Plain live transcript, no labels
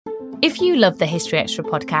If you love the History Extra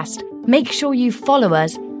podcast, make sure you follow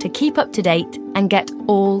us to keep up to date and get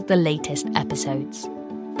all the latest episodes.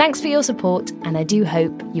 Thanks for your support, and I do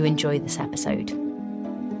hope you enjoy this episode.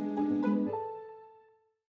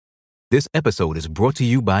 This episode is brought to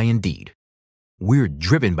you by Indeed. We're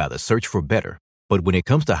driven by the search for better, but when it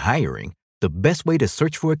comes to hiring, the best way to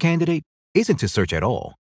search for a candidate isn't to search at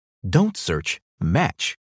all. Don't search,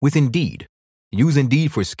 match with Indeed. Use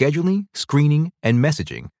Indeed for scheduling, screening, and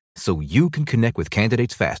messaging so you can connect with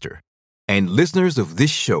candidates faster. And listeners of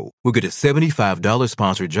this show will get a $75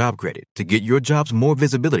 sponsored job credit to get your jobs more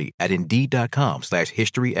visibility at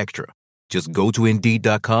Indeed.com/historyextra. Just go to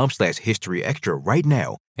Indeed.com/historyextra right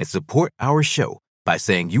now and support our show by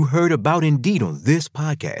saying you heard about Indeed on this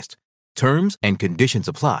podcast. Terms and conditions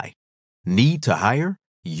apply. Need to hire?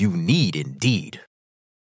 You need Indeed.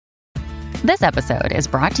 This episode is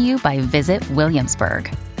brought to you by Visit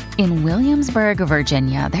Williamsburg. In Williamsburg,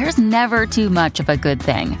 Virginia, there's never too much of a good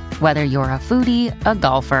thing. Whether you're a foodie, a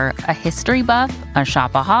golfer, a history buff, a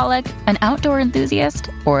shopaholic, an outdoor enthusiast,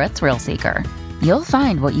 or a thrill seeker, you'll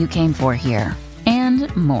find what you came for here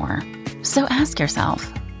and more. So ask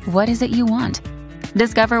yourself, what is it you want?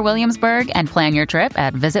 Discover Williamsburg and plan your trip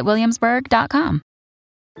at visitwilliamsburg.com.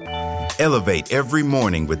 Elevate every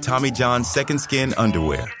morning with Tommy John's Second Skin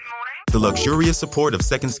underwear. The luxurious support of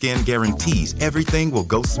Second Skin guarantees everything will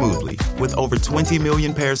go smoothly. With over 20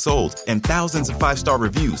 million pairs sold and thousands of 5-star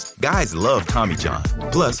reviews, guys love Tommy John.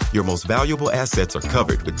 Plus, your most valuable assets are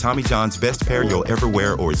covered with Tommy John's best pair you'll ever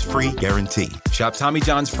wear or its free guarantee. Shop Tommy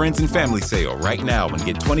John's Friends and Family Sale right now and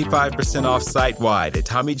get 25% off site-wide at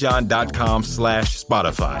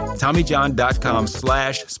TommyJohn.com/Spotify.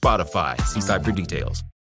 TommyJohn.com/Spotify. See site for details.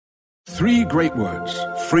 3 great words.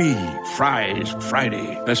 Free fries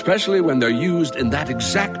Friday. Especially when they're used in that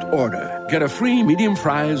exact order. Get a free medium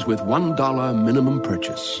fries with $1 minimum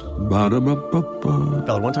purchase. Ba-da-ba-ba-ba.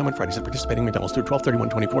 Valid one time on Fridays at participating McDonald's through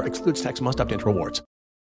 12/31/24. Excludes tax. Must opt into rewards.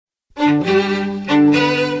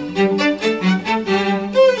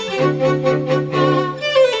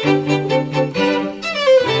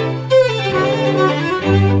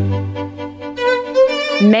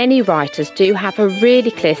 Many writers do have a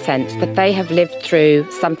really clear sense that they have lived through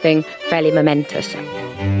something fairly momentous.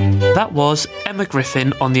 That was Emma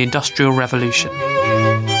Griffin on the Industrial Revolution.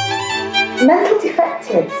 Mental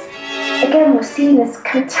defectives, again, were seen as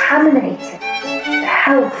contaminating the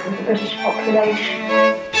health of the British population.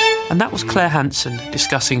 And that was Claire Hanson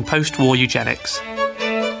discussing post-war eugenics.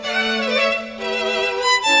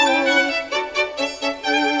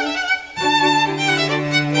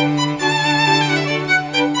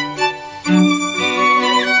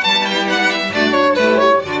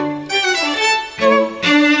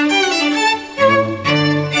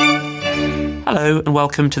 Hello and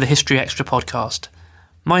welcome to the History Extra podcast.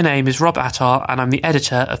 My name is Rob Attar and I'm the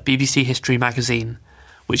editor of BBC History Magazine,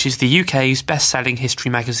 which is the UK's best-selling history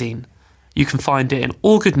magazine. You can find it in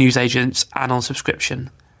all good newsagents and on subscription.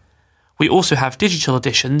 We also have digital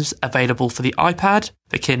editions available for the iPad,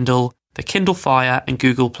 the Kindle Fire and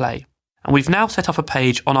Google Play. And we've now set up a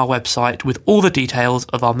page on our website with all the details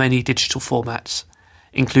of our many digital formats,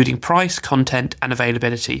 including price, content and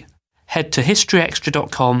availability. Head to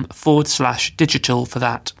historyextra.com/digital for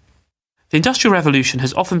that. The Industrial Revolution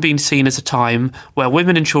has often been seen as a time where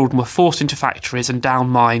women and children were forced into factories and down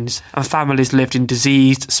mines and families lived in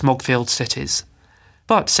diseased, smog-filled cities.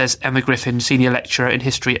 But, says Emma Griffin, senior lecturer in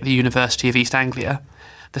history at the University of East Anglia,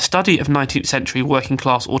 the study of 19th century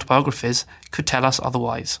working-class autobiographies could tell us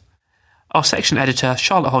otherwise. Our section editor,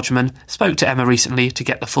 Charlotte Hodgman, spoke to Emma recently to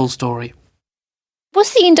get the full story.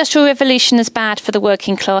 Was the Industrial Revolution as bad for the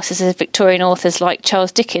working classes as Victorian authors like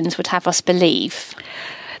Charles Dickens would have us believe?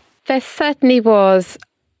 There certainly was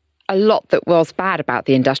a lot that was bad about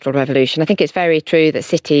the Industrial Revolution. I think it's very true that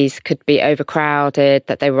cities could be overcrowded,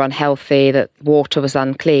 that they were unhealthy, that water was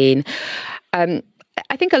unclean. I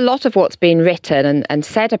think a lot of what's been written and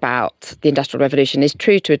said about the Industrial Revolution is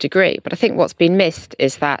true to a degree, but I think what's been missed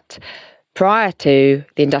is that prior to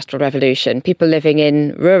the Industrial Revolution, people living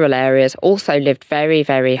in rural areas also lived very,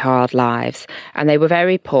 very hard lives, and they were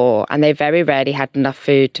very poor, and they very rarely had enough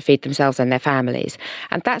food to feed themselves and their families.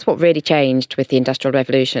 And that's what really changed with the Industrial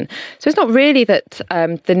Revolution. So it's not really that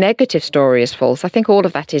the negative story is false. I think all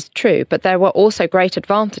of that is true, but there were also great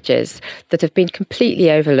advantages that have been completely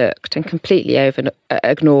overlooked and completely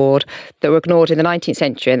ignored, that were ignored in the 19th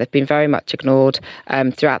century, and they've been very much ignored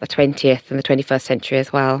throughout the 20th and the 21st century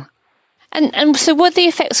as well. And so were the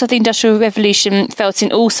effects of the Industrial Revolution felt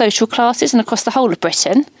in all social classes and across the whole of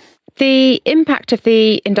Britain? The impact of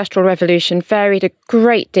the Industrial Revolution varied a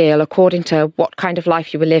great deal according to what kind of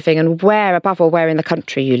life you were living and where, above all, where in the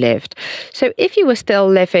country you lived. So if you were still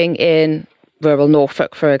living in rural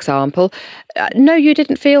Norfolk, for example, no, you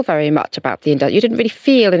didn't feel very much about you didn't really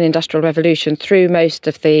feel an Industrial Revolution through most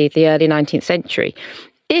of the early 19th century.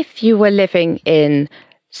 If you were living in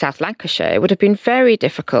South Lancashire, it would have been very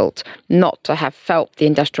difficult not to have felt the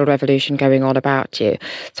Industrial Revolution going on about you.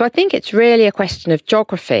 So I think it's really a question of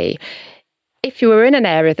geography. If you were in an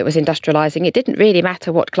area that was industrialising, it didn't really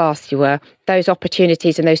matter what class you were. Those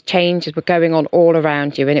opportunities and those changes were going on all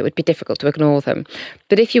around you, and it would be difficult to ignore them.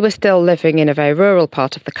 But if you were still living in a very rural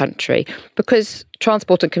part of the country, because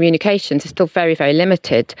transport and communications is still very, very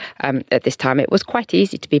limited at this time, it was quite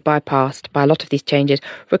easy to be bypassed by a lot of these changes,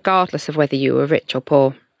 regardless of whether you were rich or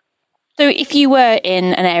poor. So if you were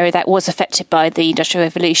in an area that was affected by the Industrial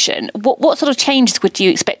Revolution, what sort of changes would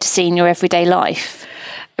you expect to see in your everyday life?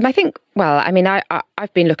 And I think,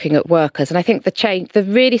 I've been looking at workers, and I think the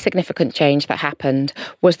really significant change that happened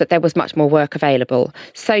was that there was much more work available.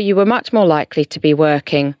 So you were much more likely to be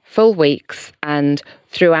working full weeks and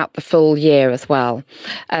throughout the full year as well.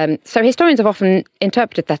 So historians have often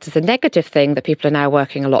interpreted that as a negative thing, that people are now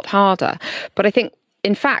working a lot harder. But I think,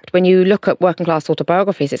 in fact, when you look at working class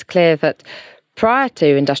autobiographies, it's clear that prior to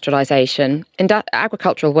industrialisation,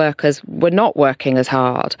 agricultural workers were not working as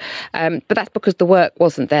hard, but that's because the work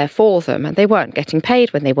wasn't there for them and they weren't getting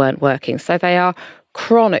paid when they weren't working. So they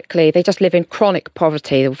just live in chronic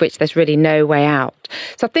poverty, of which there's really no way out.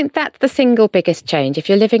 So I think that's the single biggest change. If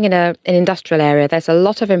you're living in an industrial area, there's a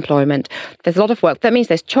lot of employment, there's a lot of work. That means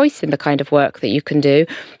there's choice in the kind of work that you can do.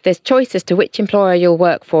 There's choice as to which employer you'll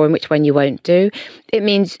work for and which one you won't do. It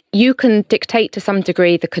means you can dictate to some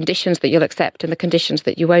degree the conditions that you'll accept and the conditions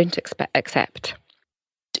that you won't accept.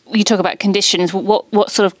 You talk about conditions. What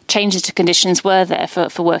sort of changes to conditions were there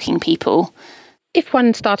for working people? If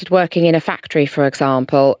one started working in a factory, for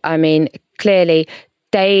example, clearly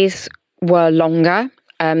days were longer.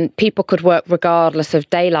 People could work regardless of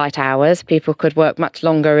daylight hours. People could work much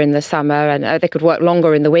longer in the summer, and they could work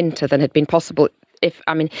longer in the winter than had been possible.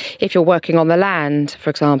 If you're working on the land, for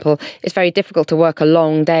example, it's very difficult to work a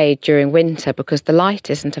long day during winter because the light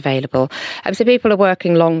isn't available. So people are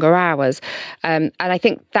working longer hours. And I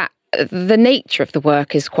think that the nature of the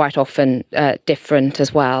work is quite often different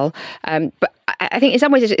as well. But I think in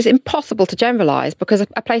some ways it's impossible to generalise, because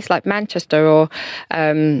a place like Manchester or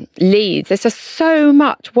Leeds, there's just so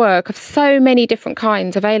much work of so many different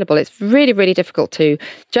kinds available. It's really, really difficult to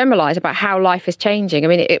generalise about how life is changing.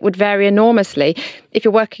 It would vary enormously. If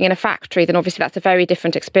you're working in a factory, then obviously that's a very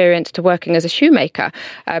different experience to working as a shoemaker.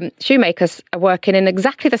 Shoemakers are working in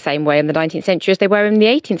exactly the same way in the 19th century as they were in the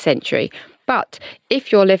 18th century. But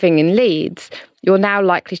if you're living in Leeds, you're now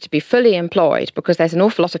likely to be fully employed because there's an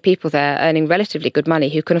awful lot of people there earning relatively good money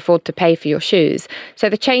who can afford to pay for your shoes. So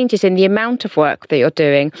the change is in the amount of work that you're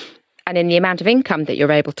doing and in the amount of income that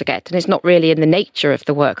you're able to get. And it's not really in the nature of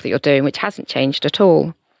the work that you're doing, which hasn't changed at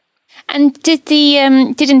all. And did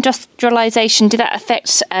industrialisation, did that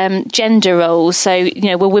affect gender roles? So,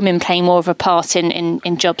 were women playing more of a part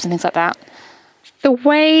in jobs and things like that? The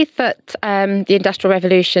way that the Industrial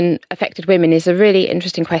Revolution affected women is a really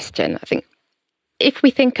interesting question. I think if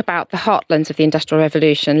we think about the heartlands of the Industrial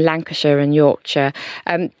Revolution, Lancashire and Yorkshire,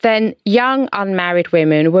 then young unmarried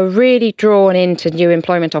women were really drawn into new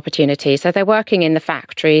employment opportunities. So they're working in the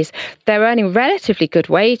factories, they're earning relatively good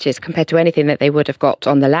wages compared to anything that they would have got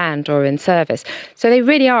on the land or in service. So they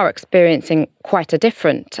really are experiencing quite a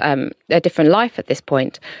different life at this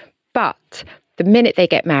point. But the minute they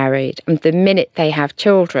get married and the minute they have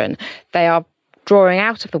children, they are drawing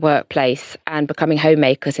out of the workplace and becoming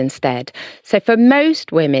homemakers instead. So for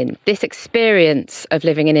most women, this experience of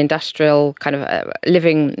living in industrial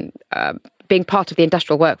being part of the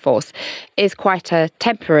industrial workforce is quite a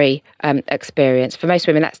temporary experience. For most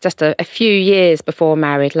women, that's just a few years before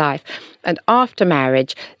married life. And after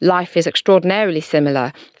marriage, life is extraordinarily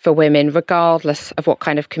similar for women, regardless of what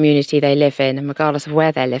kind of community they live in and regardless of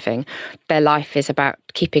where they're living. Their life is about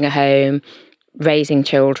keeping a home, raising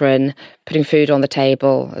children, putting food on the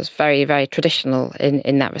table. It's very, very traditional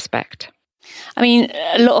in that respect.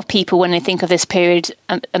 A lot of people, when they think of this period,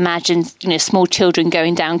 imagine small children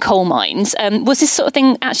going down coal mines. Was this sort of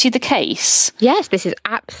thing actually the case? Yes, this is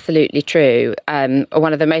absolutely true.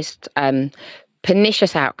 One of the most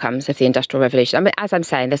pernicious outcomes of the Industrial Revolution. As I'm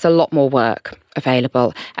saying, there's a lot more work.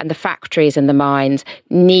 available, and the factories and the mines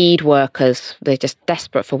need workers. They're just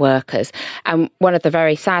desperate for workers. And one of the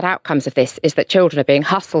very sad outcomes of this is that children are being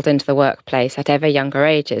hustled into the workplace at ever younger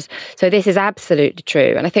ages. So this is absolutely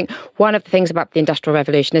true. And I think one of the things about the Industrial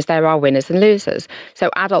Revolution is there are winners and losers. So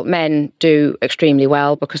adult men do extremely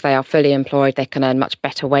well because they are fully employed, they can earn much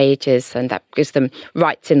better wages, and that gives them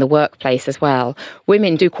rights in the workplace as well.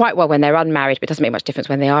 Women do quite well when they're unmarried, but it doesn't make much difference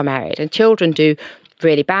when they are married. And children do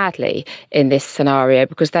really badly in this scenario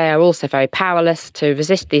because they are also very powerless to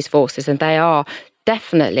resist these forces, and they are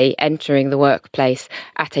definitely entering the workplace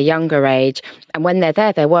at a younger age. And when they're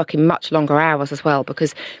there, they're working much longer hours as well,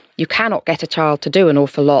 because you cannot get a child to do an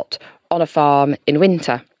awful lot on a farm in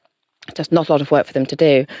winter. Just not a lot of work for them to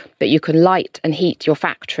do, but you can light and heat your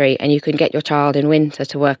factory and you can get your child in winter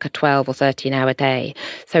to work a 12 or 13-hour day.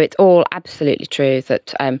 So it's all absolutely true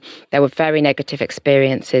that there were very negative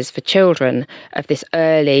experiences for children of this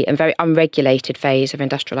early and very unregulated phase of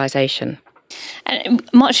industrialisation. And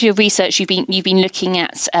much of your research, you've been looking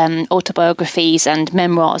at autobiographies and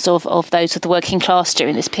memoirs of those of the working class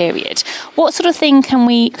during this period. What sort of thing can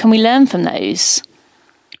we learn from those?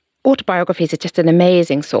 Autobiographies are just an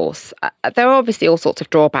amazing source. There are obviously all sorts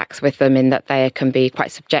of drawbacks with them in that they can be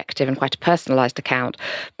quite subjective and quite a personalised account,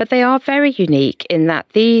 but they are very unique in that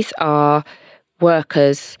these are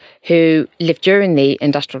workers who lived during the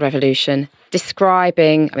Industrial Revolution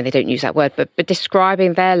describing, I mean, they don't use that word, but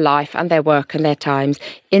describing their life and their work and their times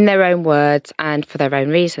in their own words and for their own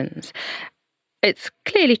reasons. It's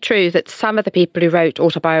clearly true that some of the people who wrote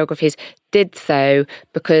autobiographies did so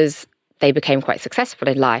because they became quite successful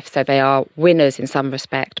in life, so they are winners in some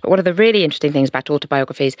respect. But one of the really interesting things about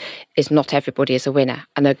autobiographies is not everybody is a winner.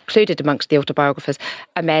 And included amongst the autobiographers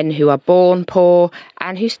are men who are born poor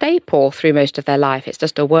and who stay poor through most of their life. It's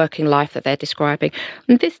just a working life that they're describing.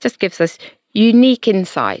 And this just gives us unique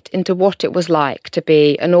insight into what it was like to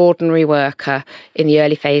be an ordinary worker in the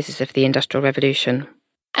early phases of the Industrial Revolution.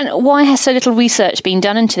 And why has so little research been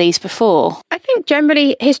done into these before? I think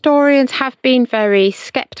generally historians have been very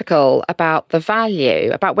sceptical about the value,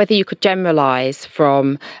 about whether you could generalise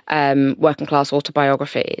from working class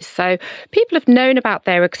autobiographies. So people have known about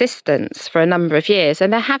their existence for a number of years,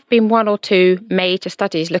 and there have been one or two major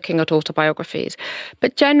studies looking at autobiographies.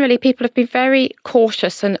 But generally people have been very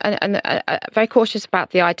cautious and very cautious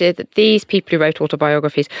about the idea that these people who wrote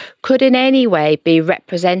autobiographies could in any way be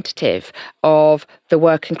representative of the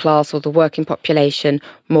working class or the working population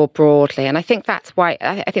more broadly. And I think that's why,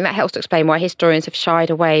 I think that helps to explain why historians have shied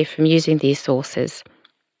away from using these sources.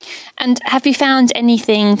 And have you found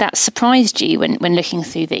anything that surprised you when looking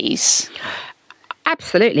through these?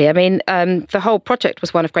 Absolutely. I mean, the whole project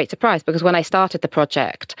was one of great surprise because when I started the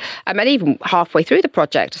project, and even halfway through the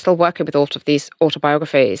project, I was still working with all of these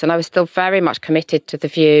autobiographies, and I was still very much committed to the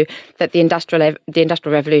view that the Industrial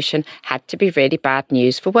Revolution had to be really bad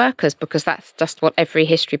news for workers, because that's just what every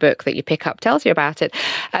history book that you pick up tells you about it.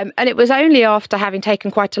 And it was only after having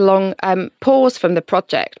taken quite a long pause from the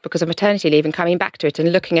project because of maternity leave and coming back to it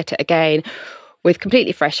and looking at it again with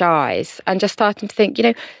completely fresh eyes and just starting to think,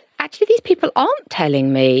 actually, these people aren't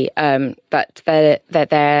telling me that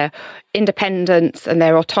their independence and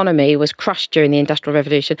their autonomy was crushed during the Industrial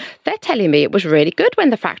Revolution. They're telling me it was really good when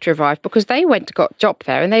the factory arrived because they went and got a job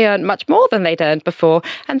there and they earned much more than they'd earned before.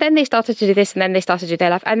 And then they started to do this and then they started to do their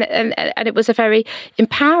life. And it was a very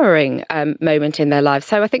empowering moment in their lives.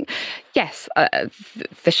 So I think, yes,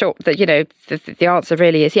 the answer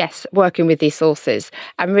really is yes, working with these sources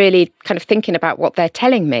and really kind of thinking about what they're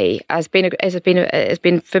telling me has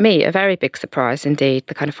been for me a very big surprise indeed,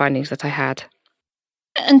 the kind of findings that I had.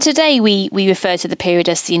 And today we refer to the period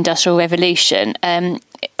as the Industrial Revolution.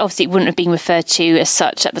 Obviously, it wouldn't have been referred to as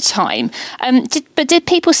such at the time. Did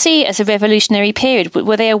people see it as a revolutionary period?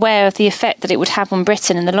 Were they aware of the effect that it would have on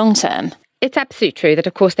Britain in the long term? It's absolutely true that,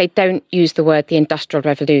 of course, they don't use the word the Industrial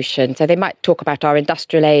Revolution. So they might talk about our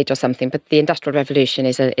industrial age or something, but the Industrial Revolution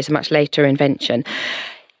is a much later invention.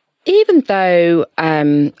 Even though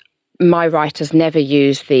my writers never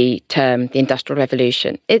use the term the Industrial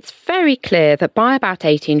Revolution, it's very clear that by about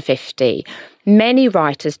 1850, many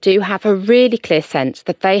writers do have a really clear sense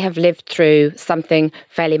that they have lived through something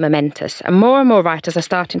fairly momentous. And more writers are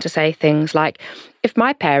starting to say things like, if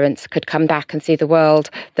my parents could come back and see the world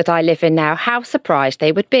that I live in now, how surprised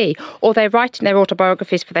they would be. Or they're writing their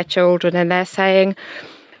autobiographies for their children and they're saying,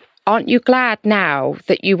 aren't you glad now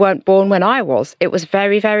that you weren't born when I was? It was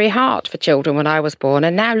very, very hard for children when I was born.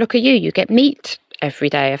 And now look at you, you get meat every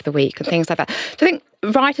day of the week and things like that. So I think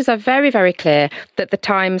writers are very, very clear that the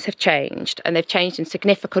times have changed and they've changed in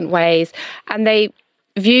significant ways. And they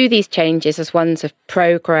view these changes as ones of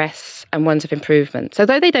progress and ones of improvement. So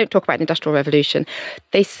though they don't talk about an industrial revolution,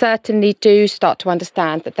 they certainly do start to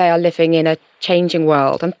understand that they are living in a changing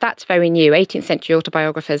world. And that's very new. 18th century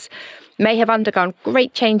autobiographers may have undergone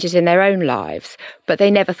great changes in their own lives, but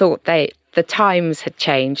they never thought the times had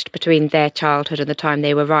changed between their childhood and the time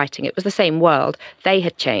they were writing. It was the same world. They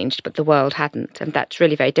had changed, but the world hadn't. And that's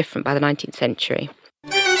really very different by the 19th century.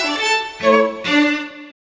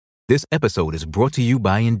 This episode is brought to you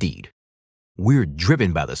by Indeed. We're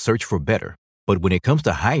driven by the search for better, but when it comes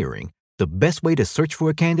to hiring, the best way to search for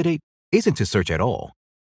a candidate isn't to search at all.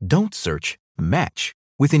 Don't search, match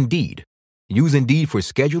with Indeed. Use Indeed for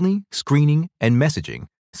scheduling, screening, and messaging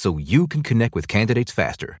so you can connect with candidates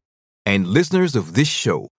faster. And listeners of this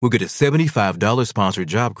show will get a $75 sponsored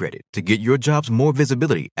job credit to get your jobs more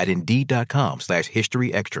visibility at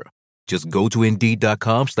Indeed.com/History Extra. Just go to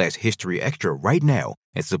Indeed.com/History Extra right now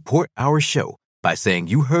and support our show by saying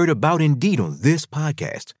you heard about Indeed on this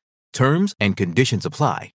podcast. Terms and conditions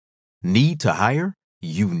apply. Need to hire?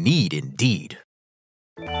 You need Indeed.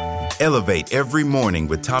 Elevate every morning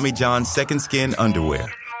with Tommy John's Second Skin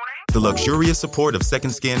underwear. The luxurious support of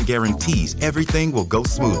Second Skin guarantees everything will go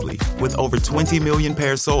smoothly. With over 20 million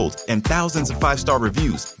pairs sold and thousands of 5-star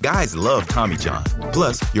reviews, guys love Tommy John.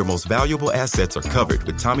 Plus, your most valuable assets are covered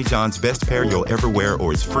with Tommy John's best pair you'll ever wear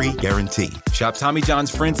or its free guarantee. Shop Tommy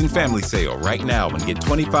John's Friends and Family Sale right now and get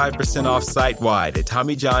 25% off site-wide at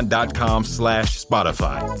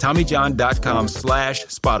TommyJohn.com/Spotify.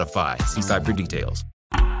 TommyJohn.com/Spotify. See site for details.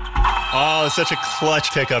 Oh, such a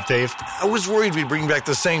clutch pickup, Dave. I was worried we'd bring back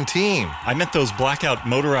the same team. I meant those blackout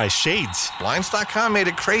motorized shades. Blinds.com made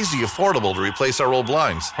it crazy affordable to replace our old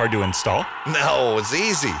blinds. Hard to install? No, it's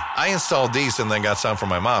easy. I installed these and then got some for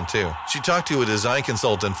my mom, too. She talked to a design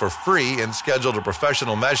consultant for free and scheduled a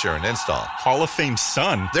professional measure and install. Hall of Fame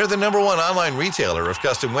son. They're the #1 online retailer of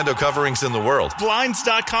custom window coverings in the world.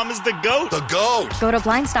 Blinds.com is the GOAT. The GOAT. Go to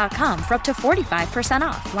Blinds.com for up to 45%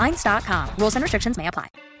 off. Blinds.com. Rules and restrictions may apply.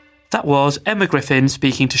 That was Emma Griffin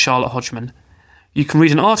speaking to Charlotte Hodgman. You can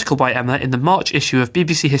read an article by Emma in the March issue of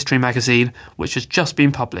BBC History magazine, which has just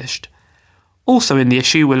been published. Also in the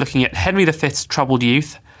issue, we're looking at Henry V's troubled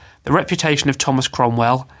youth, the reputation of Thomas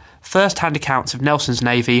Cromwell, first-hand accounts of Nelson's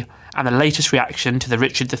navy, and the latest reaction to the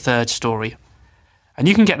Richard III story. And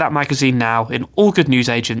you can get that magazine now in all good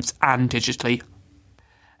newsagents and digitally.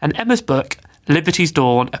 And Emma's book, Liberty's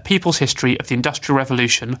Dawn, A People's History of the Industrial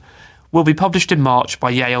Revolution, will be published in March by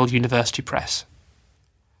Yale University Press.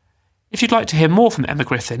 If you'd like to hear more from Emma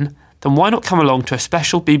Griffin, then why not come along to a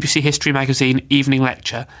special BBC History magazine evening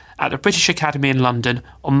lecture at the British Academy in London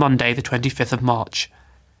on Monday the 25th of March.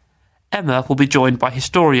 Emma will be joined by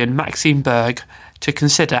historian Maxime Berg to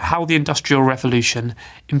consider how the Industrial Revolution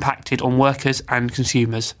impacted on workers and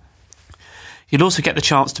consumers. You'll also get the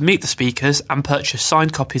chance to meet the speakers and purchase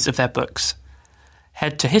signed copies of their books.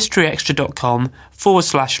 Head to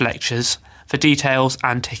historyextra.com/lectures for details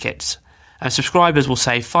and tickets, and subscribers will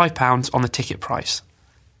save £5 on the ticket price.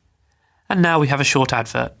 And now we have a short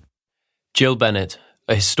advert. Jill Bennett,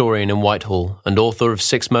 a historian in Whitehall and author of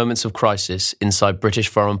 6 Moments of Crisis Inside British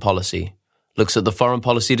Foreign Policy, looks at the foreign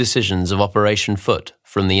policy decisions of Operation Foot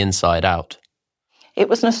from the inside out. It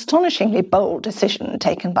was an astonishingly bold decision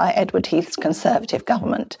taken by Edward Heath's Conservative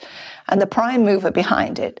government, and the prime mover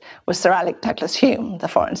behind it was Sir Alec Douglas-Home, the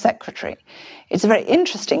Foreign Secretary. It's a very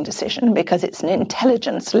interesting decision because it's an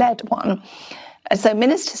intelligence-led one, and so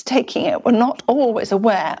ministers taking it were not always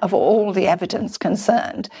aware of all the evidence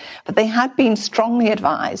concerned, but they had been strongly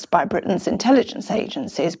advised by Britain's intelligence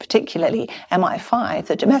agencies, particularly MI5,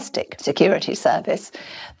 the Domestic Security Service,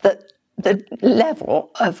 that the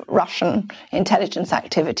level of Russian intelligence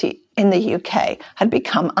activity in the UK had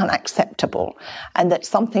become unacceptable and that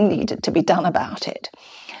something needed to be done about it.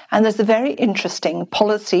 And there's a very interesting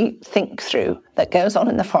policy think-through that goes on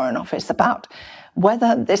in the Foreign Office about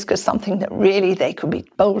whether this was something that really they could be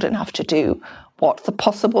bold enough to do, what the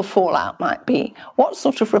possible fallout might be, what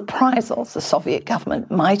sort of reprisals the Soviet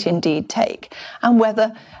government might indeed take, and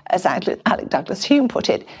whether, as Alec Douglas-Home put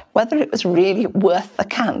it, whether it was really worth the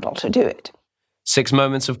candle to do it. 6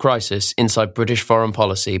 Moments of Crisis Inside British Foreign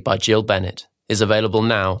Policy by Jill Bennett is available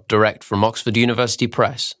now direct from Oxford University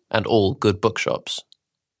Press and all good bookshops.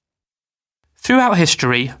 Throughout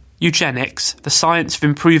history, eugenics, the science of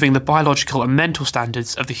improving the biological and mental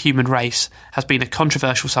standards of the human race, has been a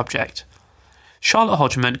controversial subject. Charlotte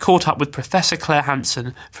Hodgman caught up with Professor Claire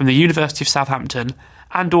Hanson from the University of Southampton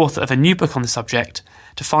and author of a new book on the subject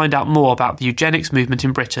to find out more about the eugenics movement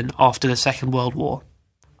in Britain after the Second World War.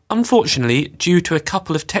 Unfortunately, due to a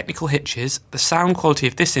couple of technical hitches, the sound quality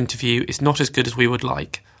of this interview is not as good as we would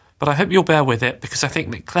like, but I hope you'll bear with it because I think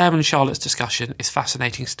that Claire and Charlotte's discussion is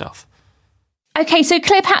fascinating stuff. OK, so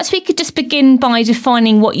Claire, perhaps we could just begin by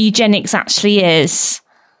defining what eugenics actually is.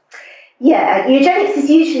 Yeah, eugenics is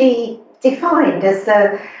usually defined as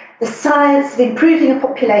the science of improving a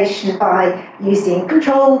population by using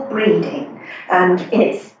controlled breeding. And in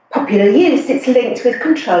its popular use, it's linked with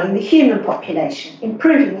controlling the human population,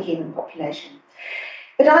 improving the human population.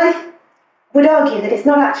 But I would argue that it's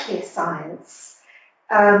not actually a science,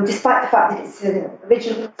 despite the fact that its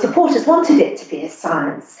original supporters wanted it to be a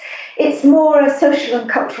science. It's more a social and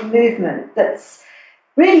cultural movement that's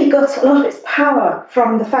really got a lot of its power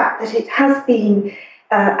from the fact that it has been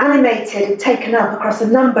animated and taken up across a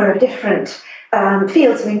number of different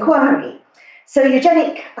fields of inquiry. So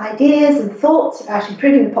eugenic ideas and thoughts about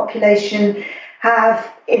improving the population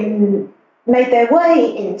have made their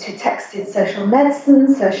way into texts in social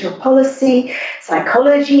medicine, social policy,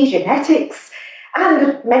 psychology, genetics,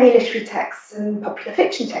 and many literary texts and popular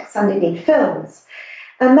fiction texts and indeed films.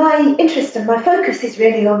 And my interest and my focus is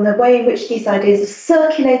really on the way in which these ideas are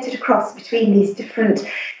circulated across between these different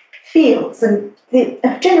fields, and they've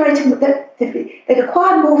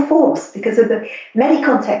acquired more force because of the many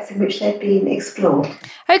contexts in which they've been explored.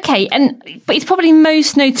 OK, but it's probably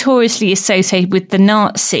most notoriously associated with the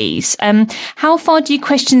Nazis. How far do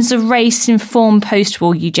questions of race inform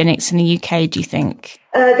post-war eugenics in the UK, do you think?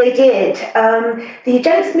 They did. The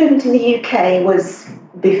eugenics movement in the UK was,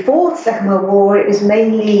 before the Second World War, it was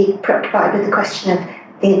mainly preoccupied with the question of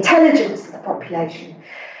the intelligence of the population.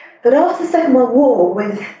 But after the Second World War,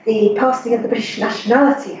 with the passing of the British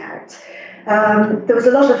Nationality Act, there was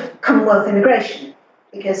a lot of Commonwealth immigration,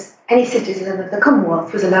 because any citizen of the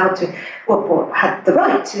Commonwealth was allowed to, had the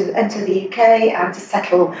right to enter the UK and to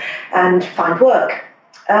settle and find work.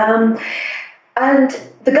 And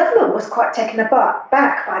the government was quite taken aback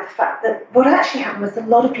by the fact that what actually happened was a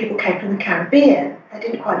lot of people came from the Caribbean. They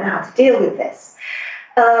didn't quite know how to deal with this.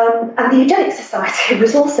 And the Eugenics Society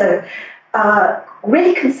was also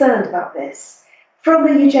really concerned about this from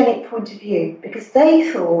a eugenic point of view, because they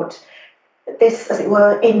thought that this, as it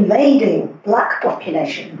were, invading black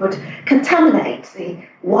population would contaminate the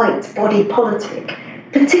white body politic,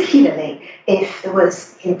 particularly if there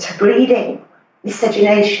was interbreeding,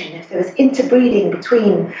 miscegenation, if there was interbreeding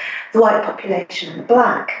between the white population and the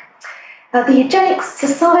black. The Eugenics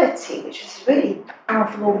Society, which is a really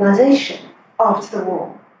powerful organisation after the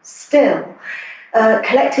war, still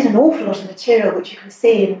collected an awful lot of material which you can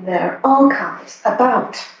see in their archives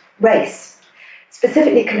about race,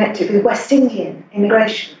 specifically connected with West Indian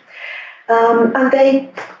immigration. And they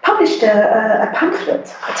published a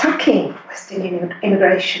pamphlet attacking West Indian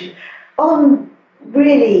immigration on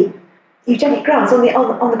really eugenic grounds, on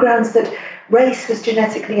the grounds that race was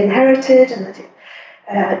genetically inherited and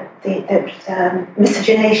that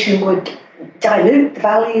miscegenation would dilute the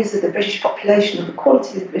values of the British population, of the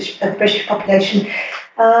quality of the British population.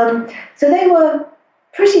 So they were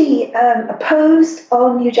pretty opposed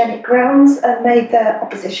on eugenic grounds and made their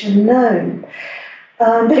opposition known.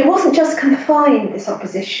 But it wasn't just confined, this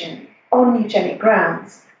opposition on eugenic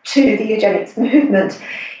grounds, to the eugenics movement.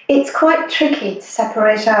 It's quite tricky to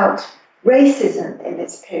separate out racism in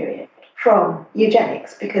this period from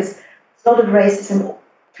eugenics, because a lot of racism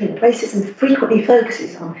frequently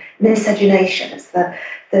focuses on miscegenation as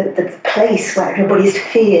the place where everybody's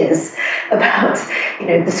fears about,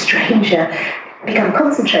 the stranger become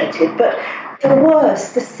concentrated. But there were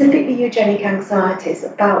specifically eugenic anxieties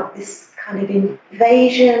about this kind of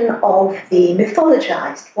invasion of the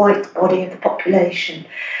mythologized white body of the population.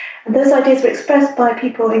 And those ideas were expressed by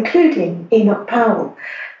people including Enoch Powell,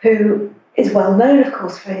 who is well known, of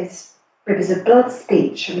course, for his Rivers of Blood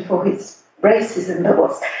speech and for his racism, but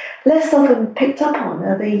what's less often picked up on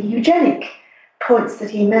are the eugenic points that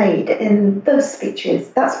he made in that speech,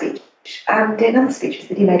 and in other speeches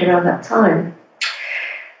that he made around that time.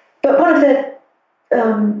 But one of the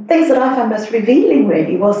things that I found most revealing,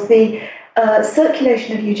 really, was the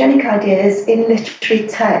circulation of eugenic ideas in literary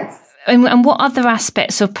texts. And what other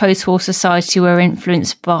aspects of post-war society were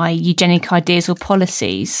influenced by eugenic ideas or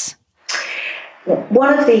policies?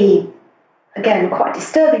 One of the, again, quite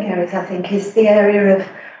disturbing areas, I think, is the area of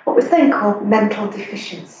what was then called mental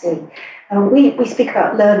deficiency. We speak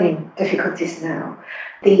about learning difficulties now.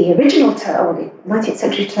 The original term, or the 19th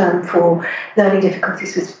century term for learning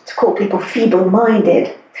difficulties, was to call people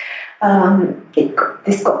feeble-minded.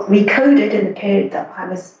 This got recoded in the period that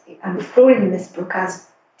I'm exploring in this book as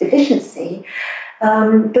deficiency,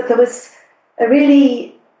 but there was a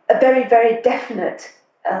very, very definite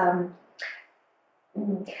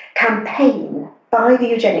campaign by the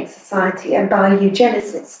Eugenics Society and by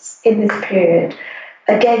eugenicists in this period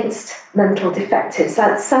against mental defectives.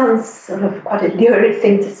 That sounds sort of quite a lurid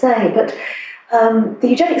thing to say, but The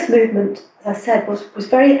eugenics movement, as I said, was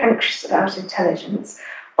very anxious about intelligence.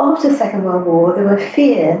 After the Second World War, there were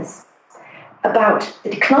fears about the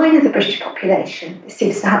decline of the British population. This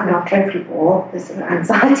seems to happen after every war. There's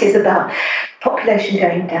anxieties about population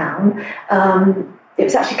going down. It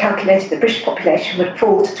was actually calculated that the British population would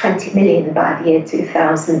fall to 20 million by the year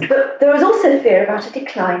 2000. But there was also fear about a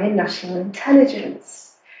decline in national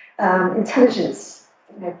intelligence. Intelligence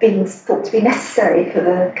being thought to be necessary for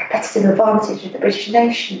the competitive advantage of the British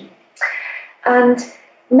nation. And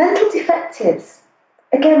mental defectives,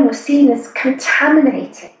 again, were seen as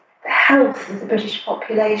contaminating the health of the British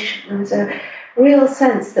population. There was a real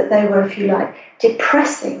sense that they were, if you like,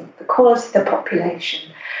 depressing the quality of the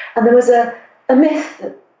population. And there was a myth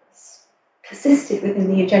that persisted within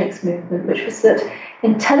the eugenics movement, which was that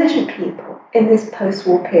intelligent people in this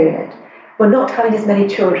post-war period were not having as many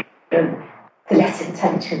children, the less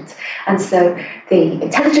intelligent. And so the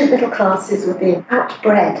intelligent middle classes were being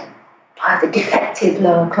outbred by the defective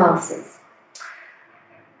lower classes.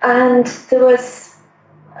 And there was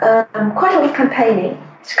quite a lot of campaigning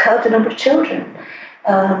to curb the number of children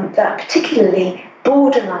that particularly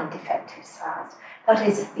borderline defectives had. That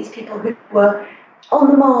is, these people who were on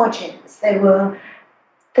the margins. They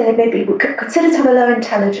maybe were considered to have a low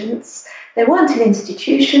intelligence. They weren't in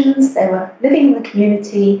institutions. They were living in the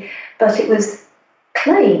community. But it was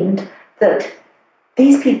claimed that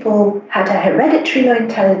these people had a hereditary low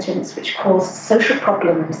intelligence which caused social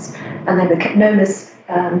problems, and they were known as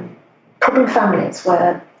problem families,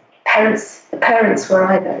 where the parents were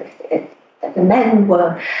either, the men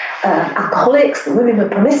were alcoholics, the women were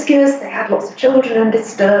promiscuous, they had lots of children and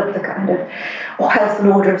disturbed the kind of health and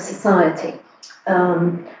order of society.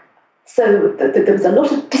 So there was a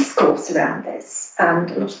lot of discourse around this, and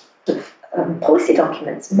a lot of policy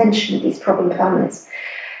documents mentioned these problem families.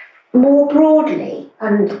 More broadly,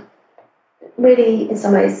 and really in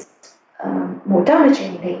some ways more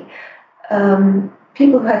damagingly,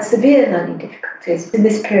 people who had severe learning difficulties in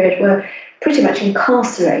this period were pretty much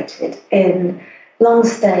incarcerated in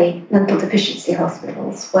long-stay mental deficiency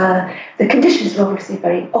hospitals, where the conditions were obviously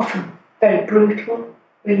very often very brutal,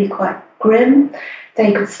 really quite grim.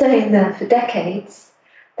 They could stay in there for decades.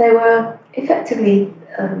 They were effectively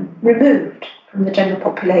removed from the general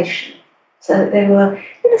population. So they were,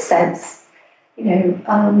 in a sense,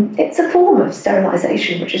 it's a form of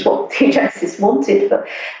sterilisation, which is what the eugenicists wanted for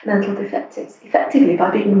mental defectives. Effectively, by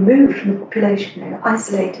being removed from the population, they were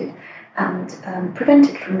isolated and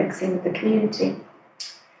prevented from mixing with the community.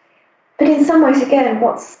 But in some ways, again,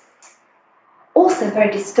 what's also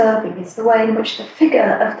very disturbing is the way in which the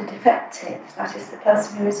figure of the defective, that is the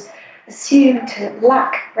person who is assumed to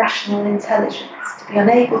lack rational intelligence, to be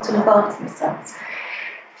unable to look after themselves,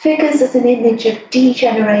 figures as an image of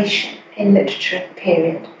degeneration in literature of the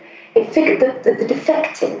period. It figured that the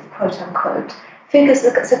defective, quote unquote, figures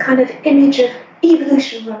as a kind of image of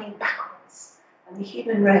evolution running backwards and the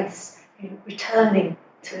human race returning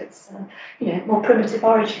to its more primitive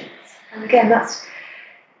origins. And again,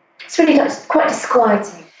 it's really quite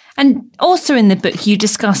disquieting. And also in the book, you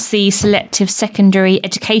discuss the selective secondary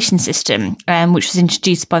education system, which was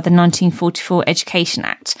introduced by the 1944 Education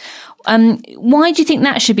Act. Why do you think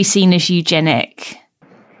that should be seen as eugenic?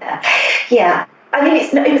 Yeah, I mean,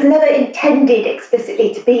 it was never intended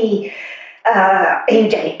explicitly to be a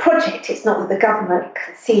eugenic project. It's not that the government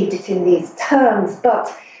conceived it in these terms,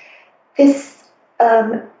 but this,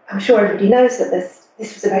 I'm sure everybody knows that this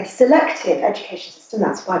was a very selective education system.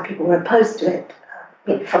 That's why people were opposed to it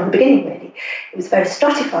from the beginning, really. It was a very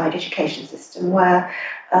stratified education system where,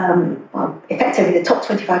 effectively the top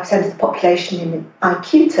 25% of the population in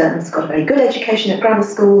IQ terms got a very good education at grammar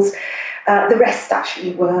schools. The rest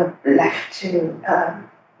actually were left to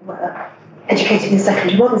were educated in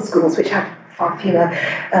secondary modern schools, which had far fewer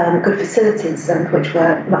good facilities and which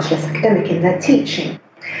were much less academic in their teaching.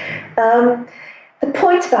 The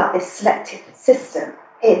point about this selective system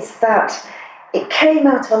is that it came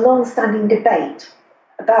out of a long-standing debate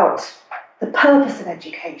about the purpose of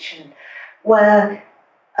education, where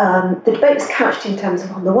the debate was couched in terms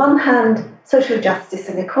of, on the one hand, social justice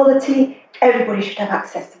and equality, everybody should have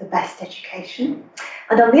access to the best education,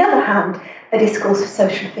 and on the other hand, a discourse of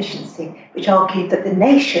social efficiency, which argued that the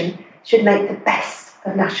nation should make the best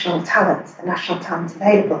of national talent, the national talent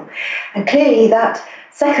available. And clearly that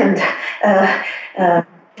second,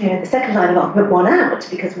 the second line of argument won out,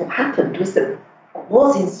 because what happened was that what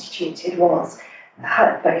was instituted was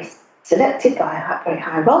very selected by a very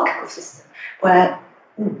hierarchical system, where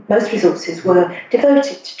most resources were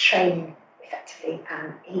devoted to training effectively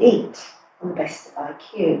an elite on the basis of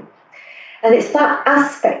IQ. And it's that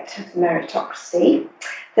aspect of the meritocracy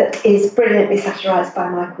that is brilliantly satirised by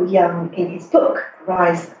Michael Young in his book,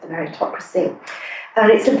 Rise of the Meritocracy. And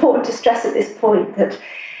it's important to stress at this point that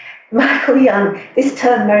Michael Young, this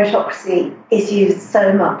term meritocracy is used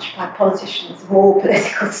so much by politicians of all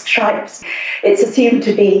political stripes. It's assumed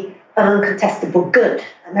to be an uncontestable good.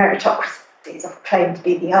 A meritocracy is often claimed to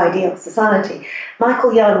be the ideal society.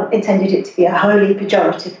 Michael Young intended it to be a wholly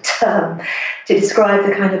pejorative term to describe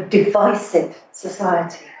the kind of divisive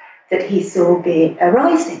society that he saw be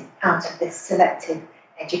arising out of this selective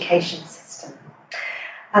education system.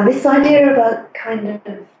 And this idea of a kind of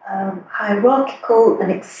hierarchical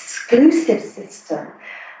and exclusive system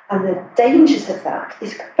and the dangers of that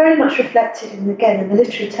is very much reflected in the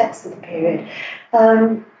literary texts of the period.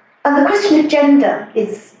 And the question of gender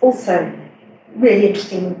is also really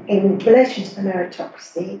interesting in relation to the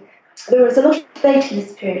meritocracy. There was a lot of debate in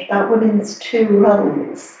this period about women's two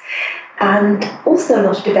roles, and also a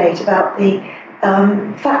lot of debate about the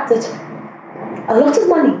fact that a lot of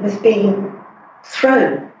money was being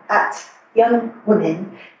thrown at young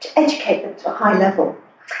women to educate them to a high level.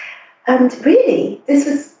 And really, this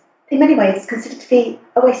was, in many ways, considered to be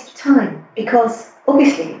a waste of time, because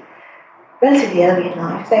obviously, relatively early in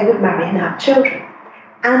life, they would marry and have children.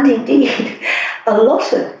 And indeed, a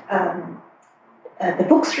lot of the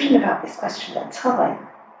books written about this question at the time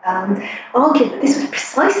argued that this was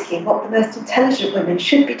precisely what the most intelligent women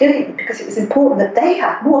should be doing, because it was important that they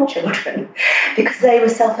had more children, because they were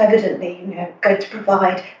self-evidently, going to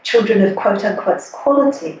provide children of quote-unquote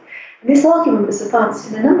quality. And this argument was advanced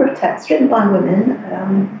in a number of texts written by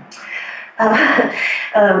women,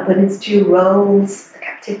 women's two roles, the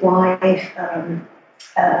captive wife,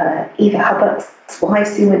 Eva Hubbard's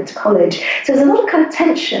wives who went to college. So there's a lot of kind of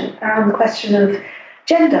tension around the question of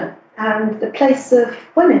gender and the place of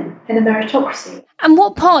women in a meritocracy. And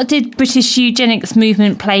what part did British eugenics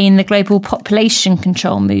movement play in the global population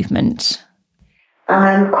control movement?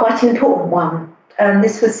 Quite an important one.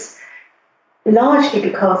 This was largely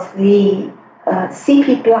because the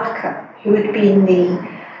C.P. Blacker, who had been the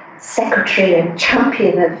secretary and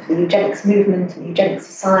champion of the eugenics movement and the eugenics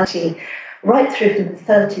society right through from the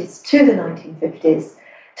 30s to the 1950s,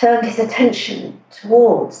 turned his attention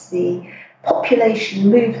towards the population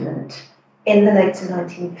movement in the later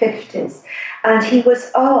 1950s. And he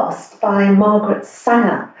was asked by Margaret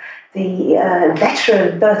Sanger, the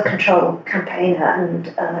veteran birth control campaigner and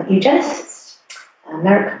eugenicist,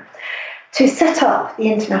 American, to set up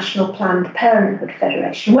the International Planned Parenthood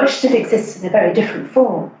Federation, which still exists in a very different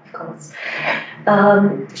form, of course.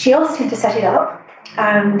 She asked him to set it up,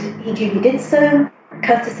 and he duly did so,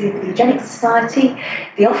 courtesy of the Eugenics Society.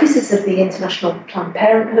 The offices of the International Planned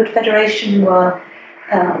Parenthood Federation were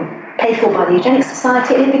paid for by the Eugenics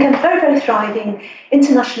Society, and it became a very, very thriving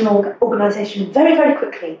international organisation very, very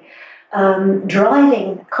quickly,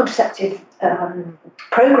 driving contraceptive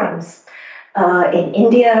programmes in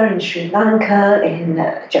India, in Sri Lanka, in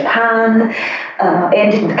Japan,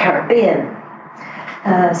 and in the Caribbean.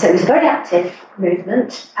 So it was a very active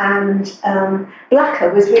movement, and Blacker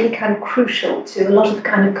was really kind of crucial to a lot of the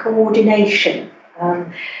kind of coordination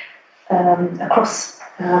across,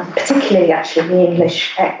 particularly actually the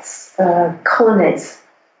English ex-colonies.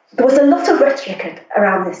 There was a lot of rhetoric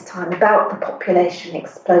around this time about the population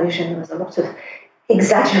explosion. There was a lot of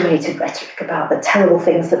exaggerated rhetoric about the terrible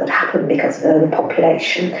things that would happen because of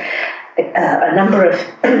overpopulation. A number of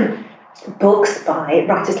books by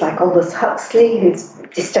writers like Aldous Huxley, whose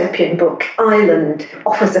dystopian book Island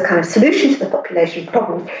offers a kind of solution to the population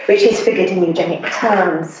problem, which is figured in eugenic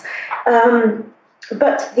terms.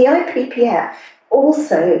 But the IPPF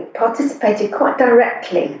also participated quite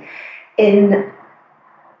directly in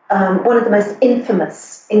one of the most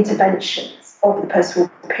infamous interventions of the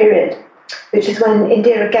post-war period, which is when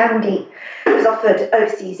Indira Gandhi was offered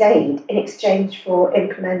overseas aid in exchange for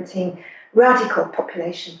implementing radical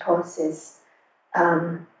population policies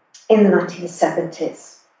in the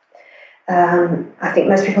 1970s. I think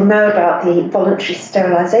most people know about the voluntary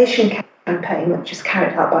sterilisation campaign, which was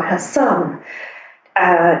carried out by her son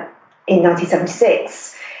in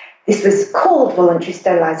 1976. This was called voluntary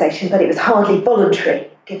sterilisation, but it was hardly voluntary,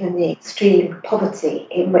 given the extreme poverty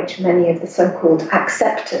in which many of the so-called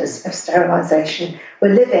acceptors of sterilisation were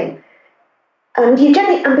living. And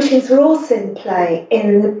eugenic ambitions were also in play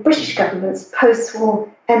in the British government's post-war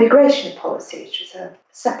emigration policy, which was a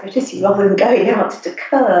separate issue. Rather than going out to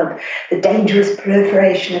curb the dangerous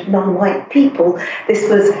proliferation of non-white people, this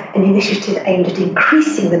was an initiative aimed at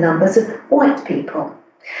increasing the numbers of white people.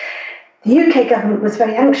 The UK government was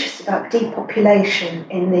very anxious about depopulation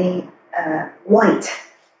in the white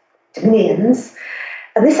dominions,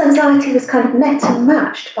 And this anxiety was kind of met and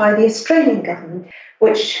matched by the Australian government,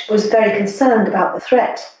 which was very concerned about the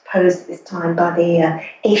threat posed at this time by the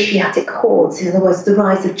Asiatic hordes, in other words, the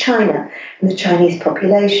rise of China and the Chinese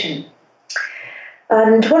population.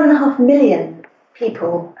 And 1.5 million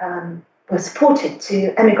people were supported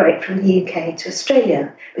to emigrate from the UK to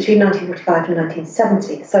Australia between 1945 and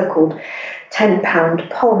 1970, the so-called £10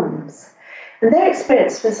 POMs. And their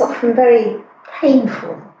experience was often very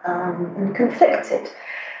painful and conflicted.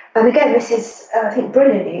 And again, this is, I think,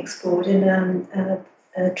 brilliantly explored in a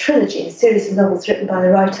trilogy, a series of novels written by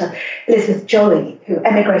the writer Elizabeth Jolley, who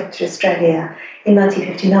emigrated to Australia in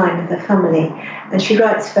 1959 with her family. And she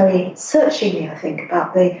writes very searchingly, I think,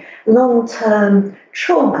 about the long-term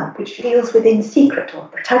trauma which deals with in secret, or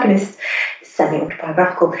protagonist,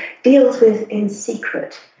 semi-autobiographical, deals with in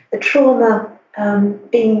secret. The trauma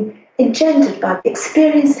being engendered by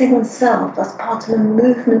experiencing oneself as part of a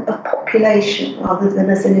movement of population rather than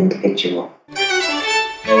as an individual.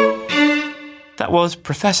 That was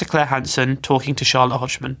Professor Claire Hanson talking to Charlotte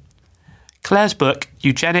Hodgman. Claire's book,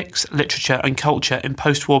 Eugenics, Literature and Culture in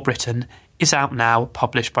Post-War Britain, is out now,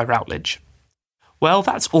 published by Routledge. Well,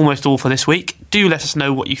 that's almost all for this week. Do let us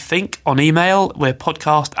know what you think on email. We're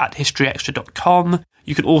podcast@historyextra.com.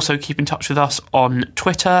 You can also keep in touch with us on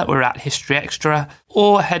Twitter. We're at History Extra,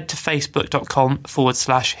 or head to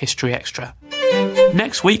facebook.com/History Extra.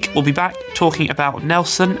 Next week, we'll be back talking about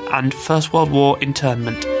Nelson and First World War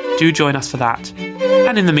internment. Do join us for that.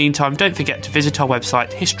 And in the meantime, don't forget to visit our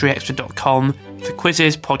website, historyextra.com, for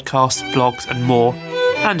quizzes, podcasts, blogs and more.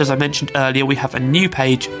 And as I mentioned earlier, we have a new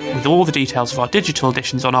page with all the details of our digital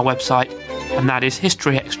editions on our website, and that is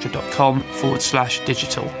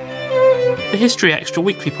historyextra.com/digital. The History Extra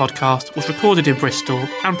weekly podcast was recorded in Bristol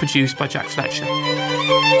and produced by Jack Fletcher.